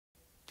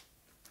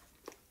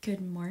Good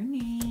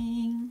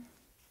morning.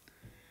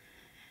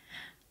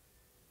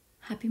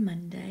 Happy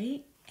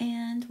Monday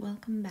and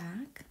welcome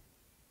back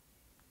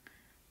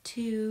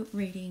to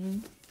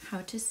reading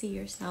How to See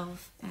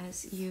Yourself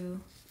as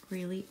You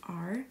Really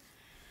Are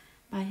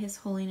by His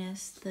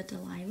Holiness the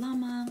Dalai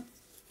Lama,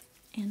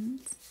 and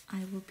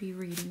I will be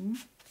reading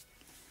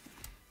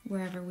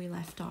wherever we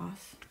left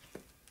off.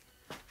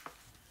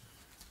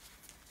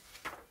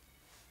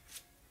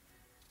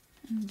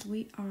 And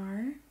we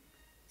are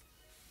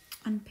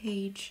on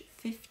page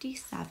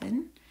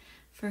 57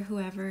 for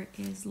whoever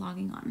is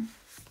logging on.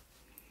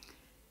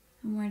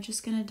 And we're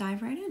just going to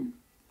dive right in.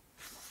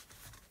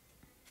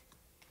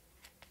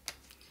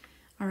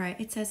 All right,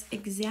 it says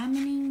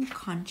examining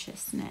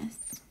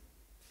consciousness.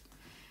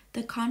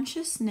 The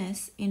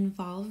consciousness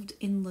involved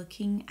in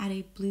looking at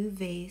a blue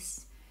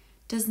vase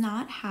does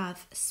not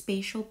have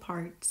spatial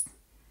parts,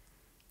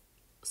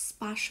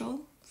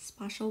 spatial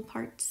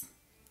parts,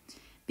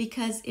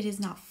 because it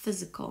is not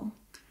physical,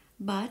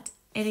 but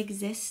it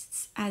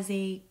exists as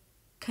a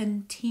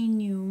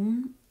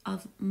continuum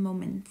of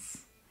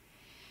moments.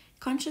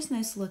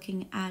 Consciousness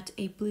looking at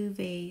a blue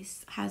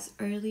vase has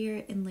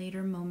earlier and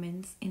later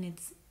moments in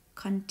its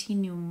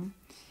continuum,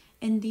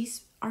 and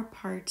these are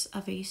parts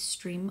of a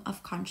stream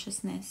of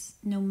consciousness,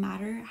 no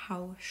matter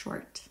how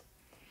short.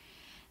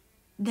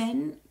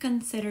 Then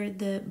consider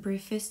the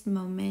briefest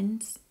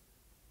moments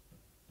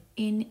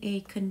in a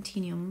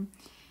continuum.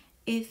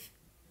 If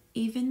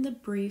even the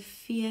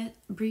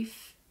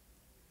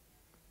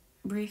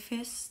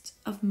briefest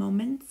of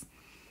moments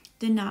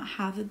did not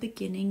have a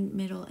beginning,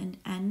 middle, and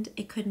end,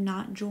 it could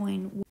not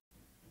join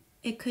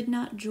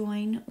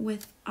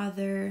with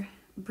other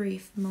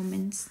brief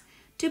moments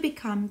to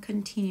become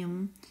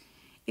continuum.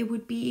 It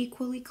would be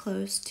equally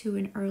close to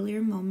an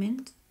earlier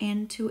moment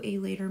and to a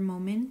later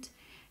moment,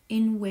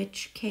 in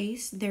which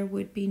case there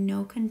would be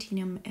no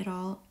continuum at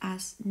all,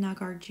 as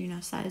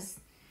Nagarjuna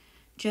says.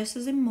 Just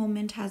as a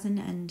moment has an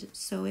end,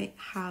 so it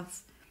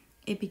have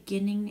a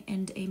beginning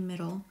and a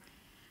middle,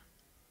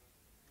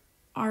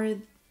 are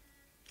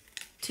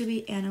to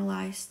be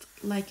analyzed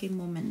like a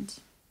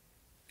moment.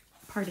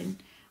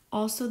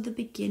 Also the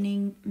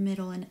beginning,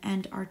 middle, and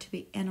end are to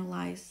be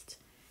analyzed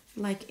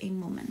like a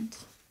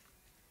moment.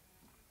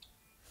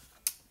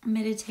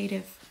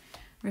 Meditative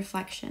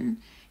reflection.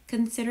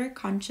 Consider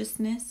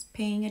consciousness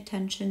paying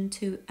attention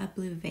to a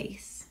blue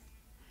vase.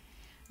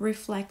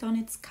 Reflect on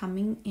its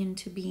coming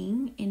into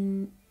being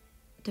in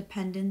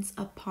dependence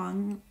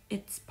upon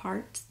its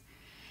parts,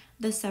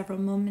 the several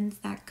moments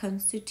that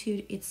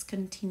constitute its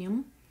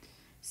continuum.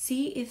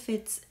 See if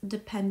its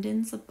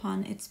dependence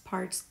upon its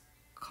parts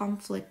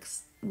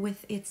conflicts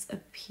with its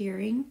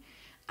appearing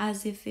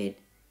as if it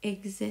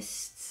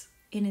exists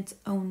in its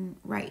own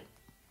right.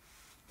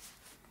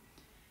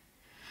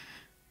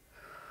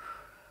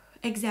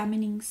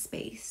 Examining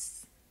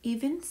space.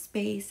 Even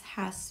space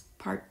has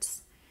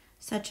parts,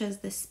 such as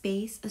the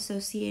space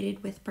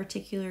associated with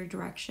particular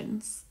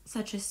directions,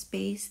 such as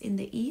space in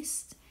the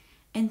east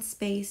and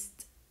space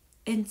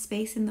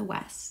in the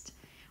west,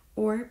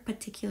 or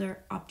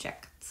particular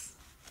objects.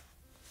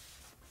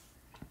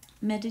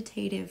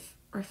 Meditative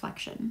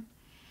reflection.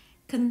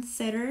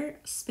 Consider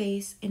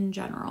space in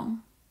general.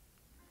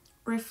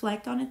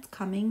 Reflect on its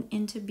coming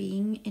into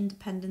being in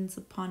dependence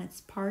upon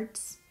its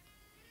parts,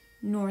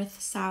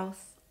 north,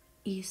 south,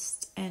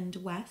 east, and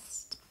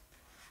west.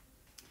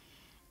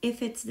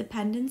 If its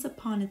dependence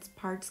upon its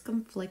parts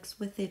conflicts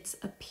with its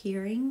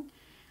appearing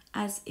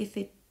as if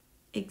it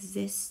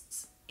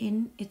exists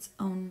in its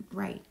own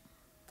right.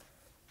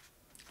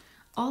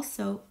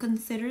 Also,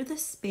 consider the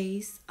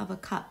space of a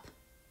cup.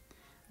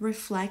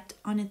 Reflect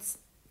on its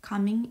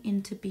coming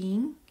into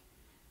being,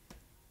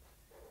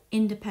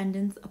 in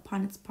dependence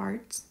upon its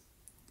parts,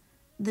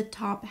 the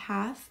top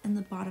half and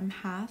the bottom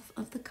half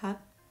of the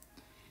cup.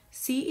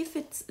 See if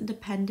its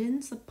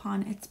dependence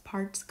upon its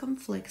parts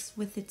conflicts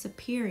with its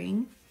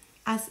appearing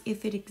as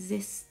if it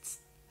exists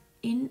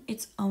in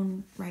its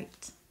own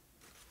right.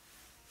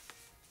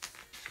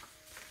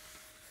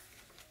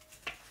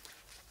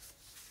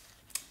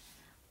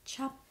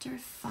 Chapter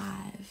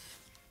 5.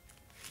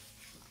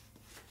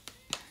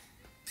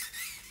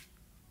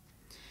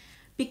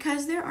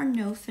 Because there are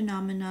no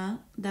phenomena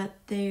that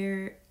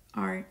there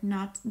are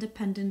not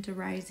dependent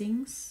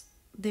arisings,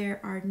 there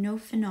are no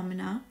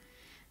phenomena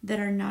that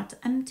are not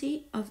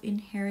empty of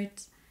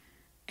inherent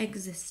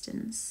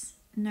existence.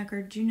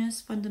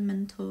 Nagarjuna's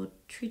fundamental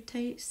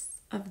treatise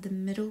of the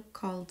middle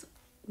called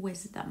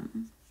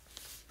Wisdom.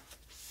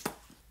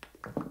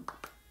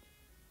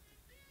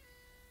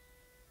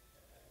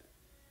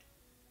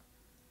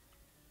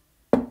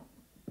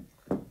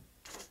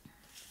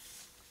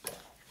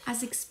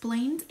 As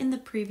explained in the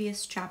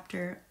previous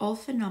chapter, all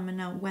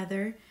phenomena,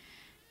 whether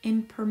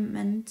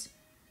impermanent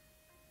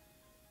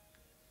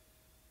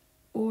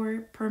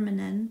or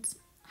permanent,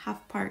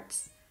 have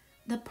parts.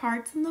 The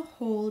parts in the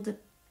whole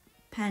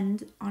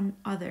depend on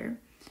other,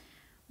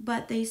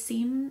 but they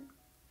seem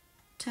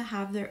to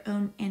have their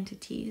own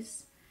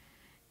entities.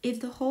 If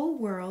the whole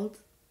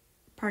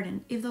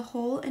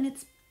and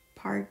its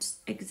parts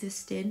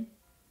existed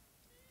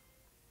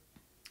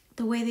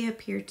the way they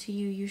appear to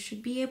you, you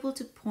should be able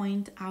to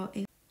point out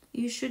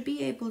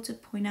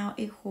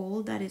a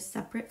whole that is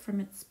separate from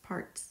its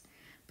parts,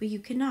 but you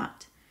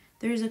cannot.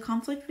 There is a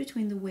conflict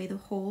between the way the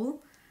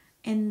whole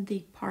and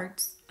the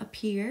parts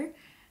appear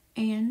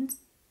and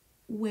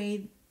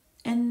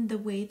the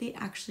way they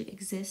actually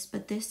exist,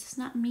 but this does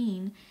not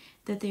mean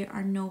that there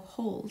are no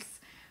wholes,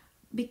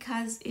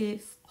 because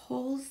if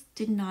wholes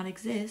did not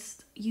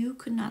exist, you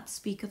could not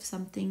speak of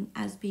something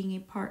as being a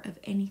part of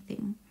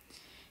anything.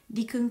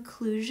 The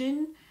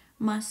conclusion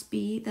must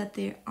be that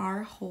there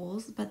are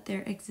wholes, but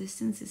their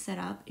existence is set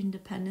up in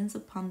dependence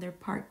upon their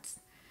parts.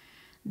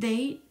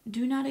 They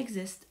do not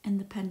exist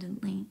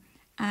independently,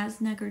 as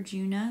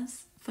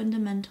Nagarjuna's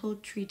fundamental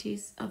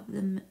treatise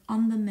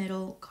on the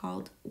middle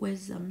called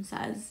Wisdom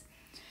says.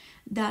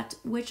 That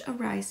which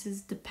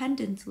arises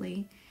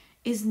dependently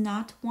is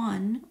not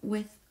one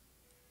with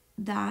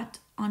that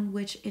on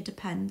which it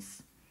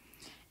depends,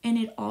 and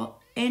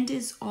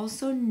is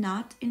also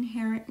not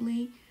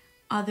inherently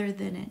other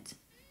than it.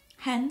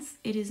 Hence,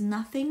 it is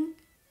not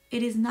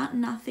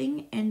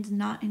nothing and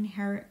not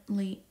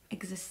inherently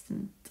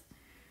existent.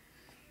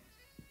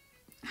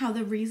 How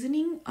the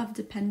reasoning of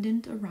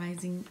dependent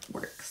arising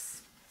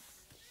works.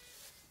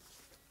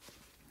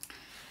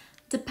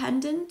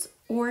 Dependent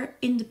or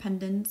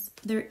independence,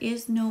 there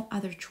is no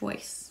other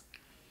choice.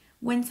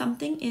 When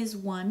something is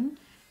one,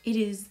 it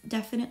is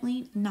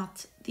definitely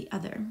not the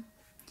other.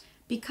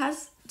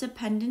 Because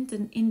dependent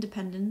and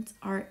independent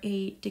are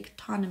a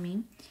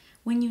dichotomy,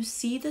 when you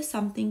see that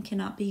something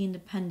cannot be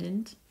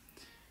independent,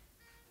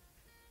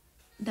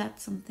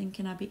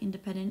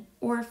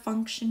 or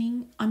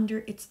functioning under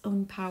its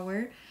own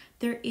power,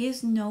 there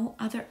is no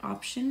other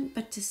option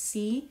but to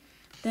see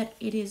that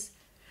it is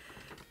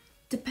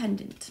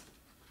dependent.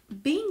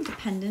 Being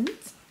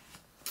dependent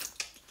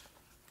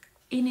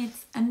in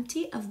its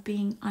empty of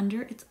being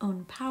under its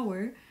own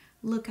power,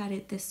 look at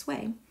it this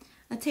way.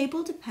 A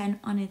table depends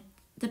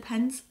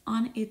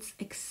on its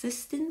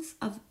existence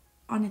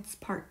on its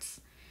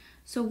parts.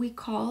 So we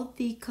call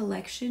the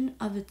collection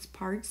of its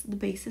parts the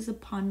basis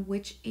upon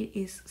which it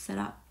is set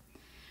up.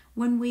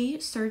 When we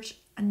search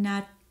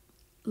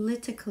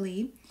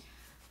analytically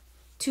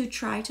to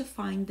try to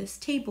find this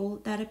table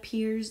that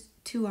appears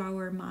to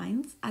our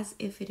minds as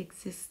if it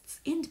exists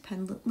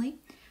independently,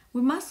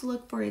 we must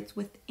look for it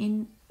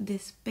within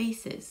this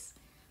basis,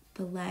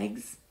 the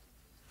legs,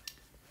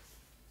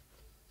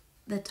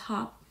 the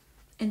top,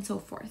 and so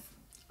forth.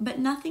 But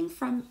nothing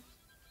from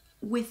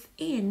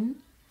within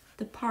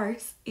the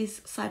parts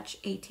is such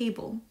a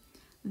table.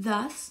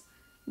 Thus,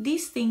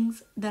 these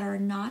things that are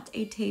not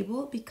a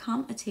table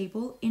become a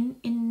table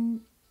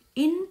in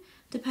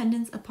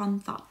dependence upon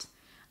thought.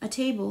 A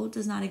table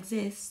does not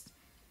exist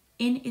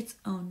in its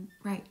own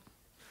right.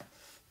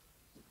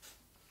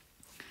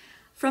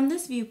 From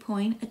this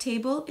viewpoint, a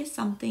table is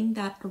something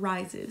that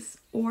arises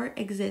or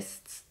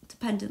exists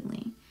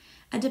dependently.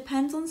 It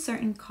depends on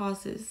certain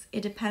causes,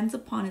 it depends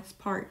upon its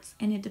parts,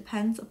 and it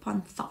depends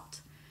upon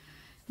thought.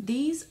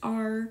 These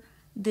are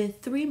the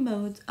three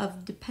modes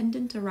of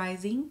dependent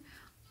arising.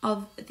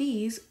 Of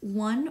these,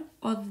 one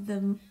of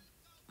the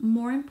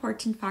more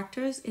important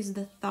factors is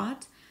the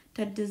thought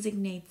that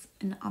designates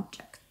an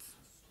object.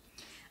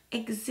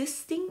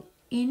 Existing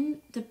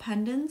in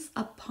dependence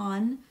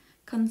upon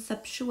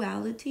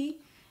conceptuality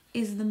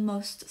is the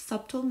most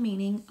subtle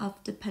meaning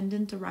of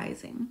dependent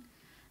arising.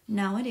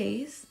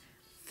 Nowadays,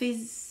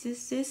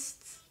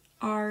 physicists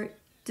are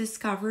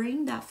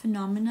discovering that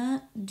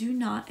phenomena do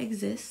not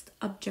exist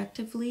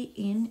objectively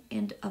in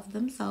and of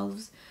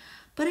themselves,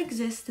 but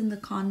exist in the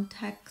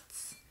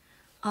context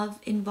of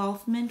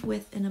involvement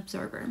with an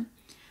observer.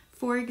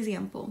 For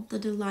example, the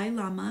Dalai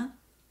Lama,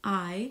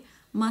 I,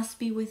 must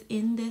be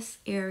within this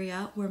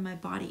area where my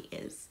body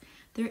is.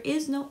 There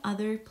is no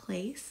other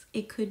place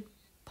it could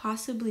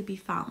possibly be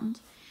found.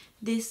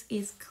 This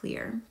is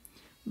clear.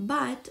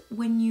 But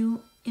when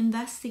you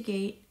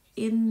investigate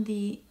in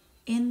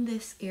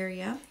this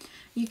area,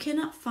 you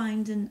cannot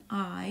find an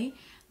I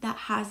that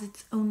has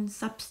its own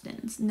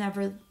substance.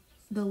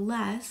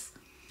 Nevertheless,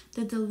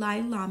 the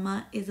Dalai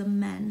Lama is a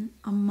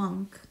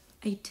monk,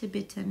 a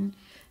Tibetan,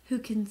 who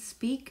can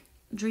speak,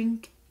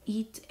 drink,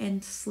 eat,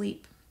 and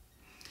sleep.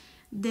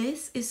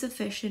 This is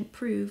sufficient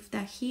proof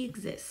that he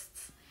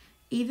exists,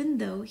 even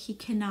though he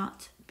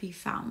cannot be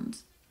found.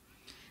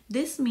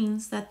 This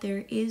means that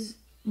there is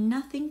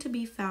nothing to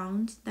be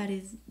found that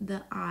is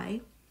the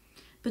I,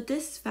 but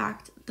this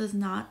fact does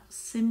not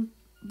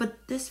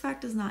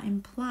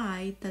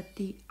imply that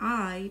the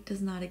I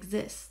does not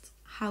exist.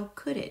 How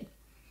could it?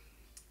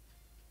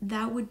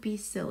 That would be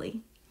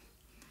silly.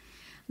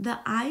 The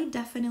I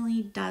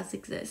definitely does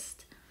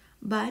exist,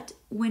 but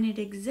when it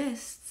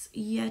exists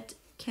yet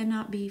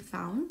cannot be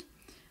found,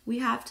 we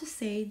have to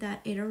say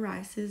that it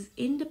arises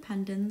in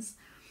dependence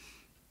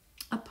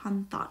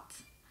upon thought.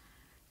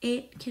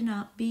 It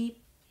cannot be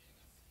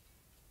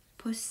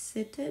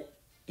posited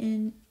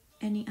in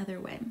any other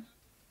way.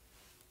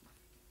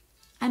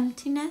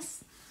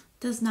 Emptiness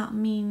does not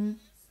mean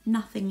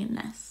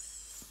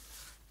nothingness.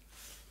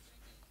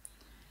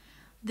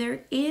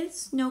 There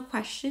is no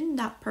question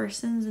that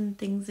persons and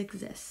things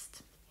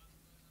exist.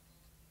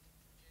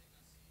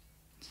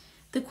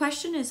 The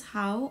question is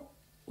how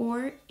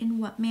or in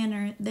what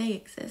manner they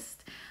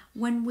exist.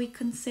 When we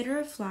consider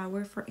a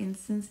flower, for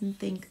instance, and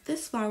think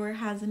this flower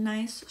has a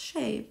nice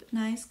shape,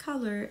 nice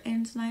color,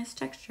 and nice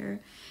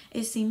texture,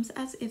 it seems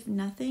as if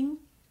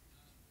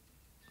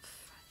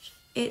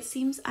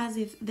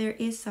there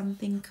is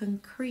something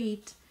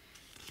concrete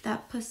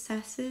that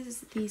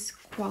possesses these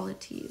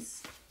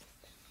qualities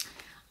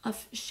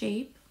of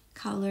shape,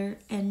 color,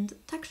 and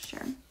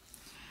texture.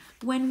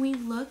 When we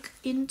look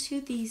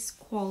into these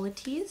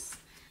qualities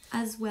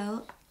as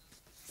well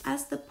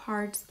as the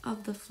parts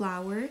of the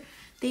flower,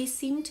 they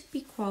seem to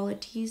be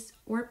qualities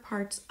or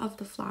parts of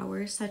the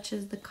flower, such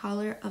as the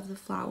color of the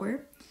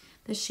flower,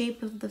 the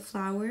shape of the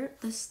flower,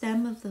 the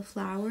stem of the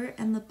flower,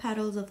 and the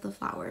petals of the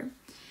flower,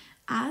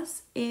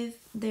 as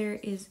if there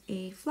is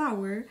a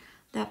flower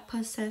that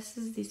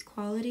possesses these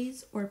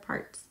qualities or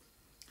parts.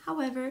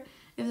 However,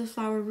 if the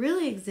flower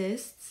really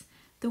exists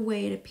the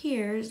way it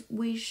appears,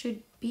 we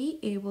should be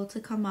able to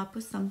come up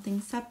with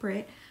something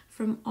separate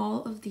from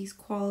all of these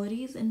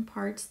qualities and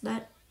parts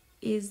that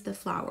is the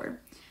flower.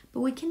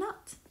 But we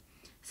cannot.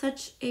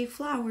 Such a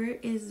flower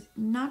is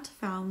not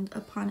found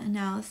upon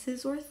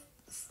analysis or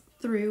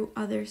through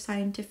other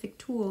scientific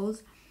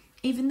tools,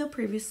 even though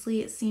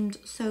previously it seemed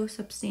so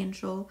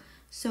substantial,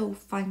 so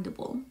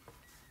findable.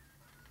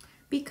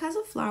 Because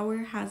a flower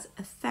has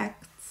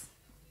effects,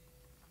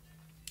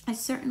 it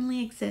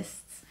certainly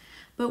exists,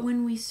 but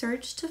when we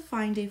search to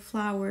find a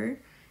flower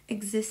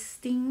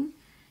existing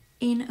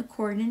in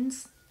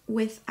accordance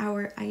with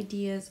our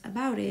ideas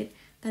about it,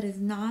 that is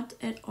not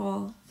at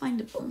all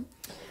findable.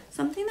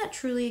 Something that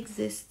truly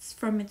exists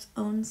from its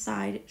own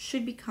side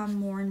should become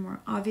more and more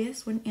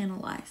obvious when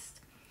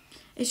analyzed.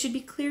 It should be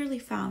clearly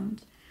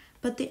found,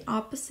 but the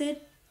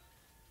opposite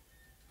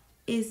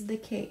is the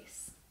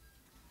case.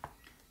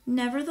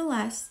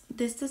 Nevertheless,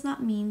 this does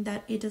not mean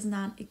that it does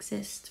not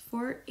exist,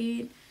 for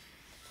it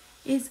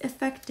is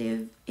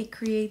effective, it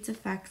creates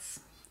effects.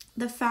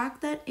 The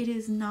fact that it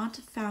is not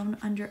found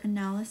under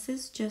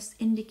analysis just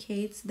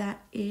indicates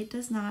that it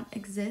does not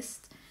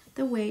exist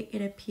the way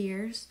it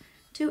appears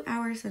to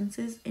our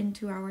senses and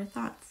to our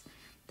thoughts,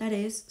 that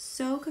is,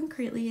 so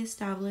concretely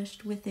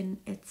established within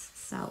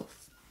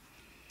itself.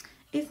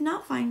 If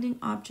not finding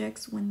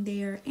objects when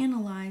they are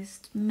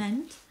analyzed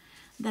meant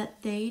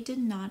that they did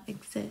not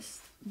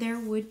exist, there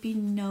would be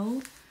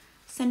no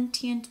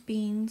sentient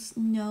beings,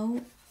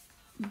 no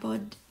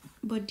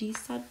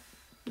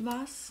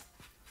bodhisattvas,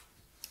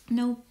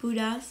 no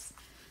Buddhas,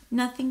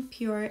 nothing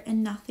pure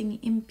and nothing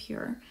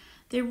impure.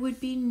 There would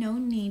be no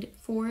need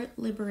for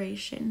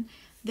liberation.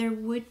 There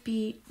would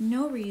be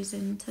no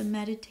reason to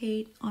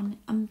meditate on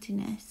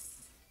emptiness.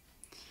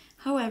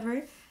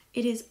 However,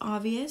 it is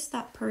obvious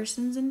that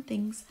persons and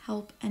things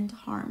help and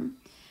harm,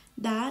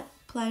 that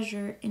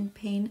pleasure and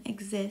pain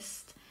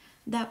exist,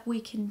 that we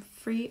can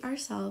free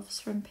ourselves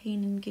from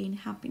pain and gain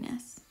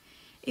happiness.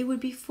 It would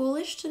be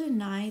foolish to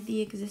deny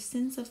the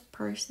existence of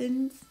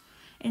persons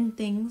and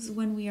things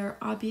when we are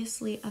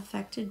obviously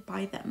affected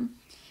by them.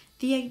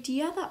 The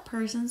idea that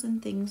persons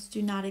and things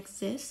do not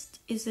exist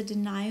is a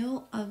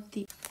denial of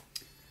the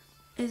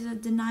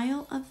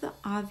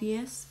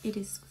obvious. It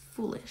is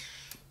foolish.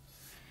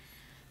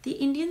 The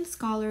Indian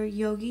scholar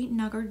Yogi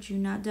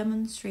Nagarjuna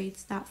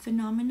demonstrates that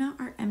phenomena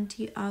are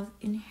empty of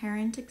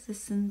inherent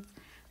existence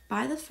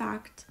by the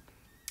fact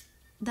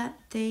that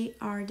they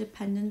are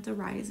dependent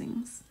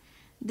arisings.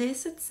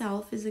 This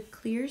itself is a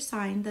clear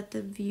sign that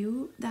the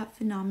view that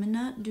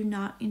phenomena do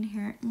not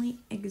inherently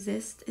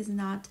exist is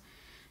not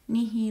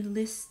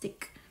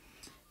nihilistic.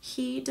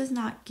 He does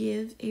not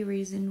give a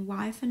reason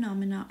why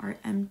phenomena are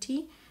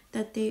empty,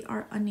 that they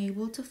are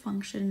unable to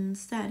function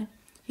instead.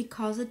 He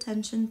calls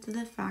attention to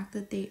the fact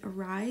that they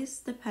arise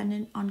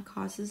dependent on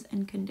causes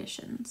and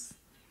conditions.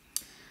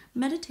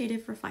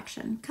 Meditative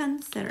reflection.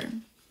 Consider.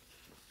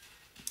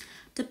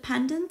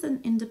 Dependent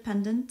and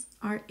independent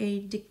are a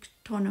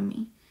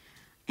dichotomy.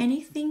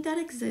 Anything that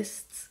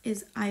exists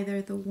is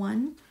either the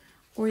one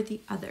or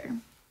the other.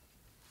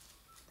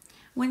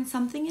 When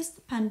something is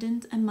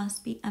dependent, it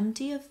must be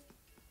empty of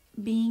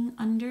being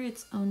under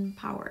its own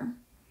power.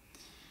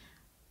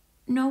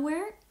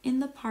 Nowhere in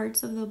the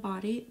parts of the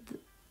body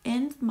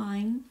and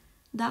mind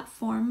that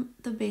form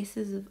the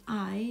basis of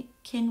I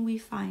can we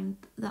find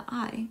the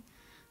I.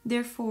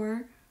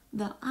 Therefore,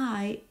 the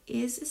I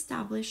is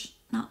established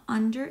not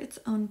under its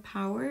own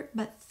power,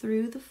 but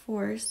through the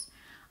force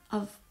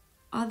of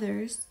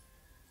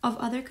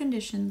other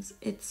conditions,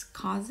 its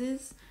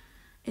causes,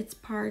 its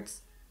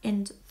parts,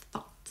 and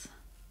thought.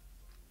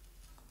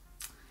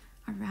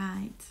 All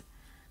right.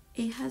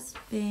 It has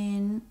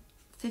been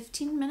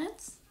 15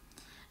 minutes.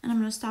 And I'm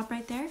going to stop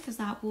right there because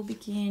that will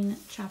begin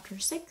chapter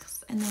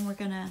 6 and then we're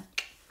going to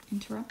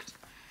interrupt.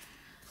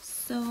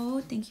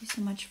 So thank you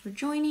so much for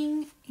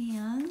joining,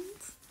 and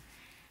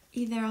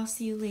either I'll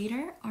see you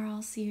later or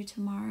I'll see you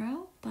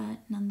tomorrow, but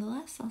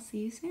nonetheless, I'll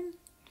see you soon.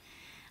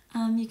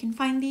 You can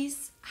find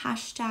these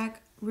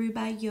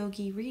 #Ruba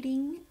Yogi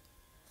reading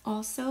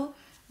also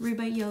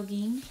Ruba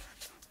Yogi,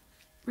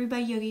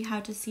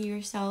 how to see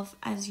yourself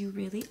as you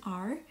really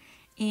are,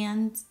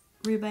 and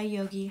Ruba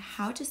Yogi,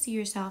 how to see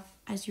yourself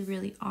as you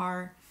really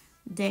are,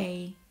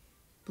 day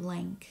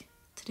blank.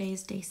 Today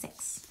is day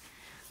 6.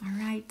 All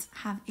right,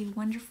 have a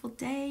wonderful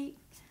day.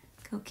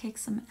 Go kick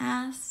some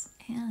ass,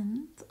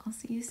 and I'll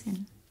see you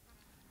soon.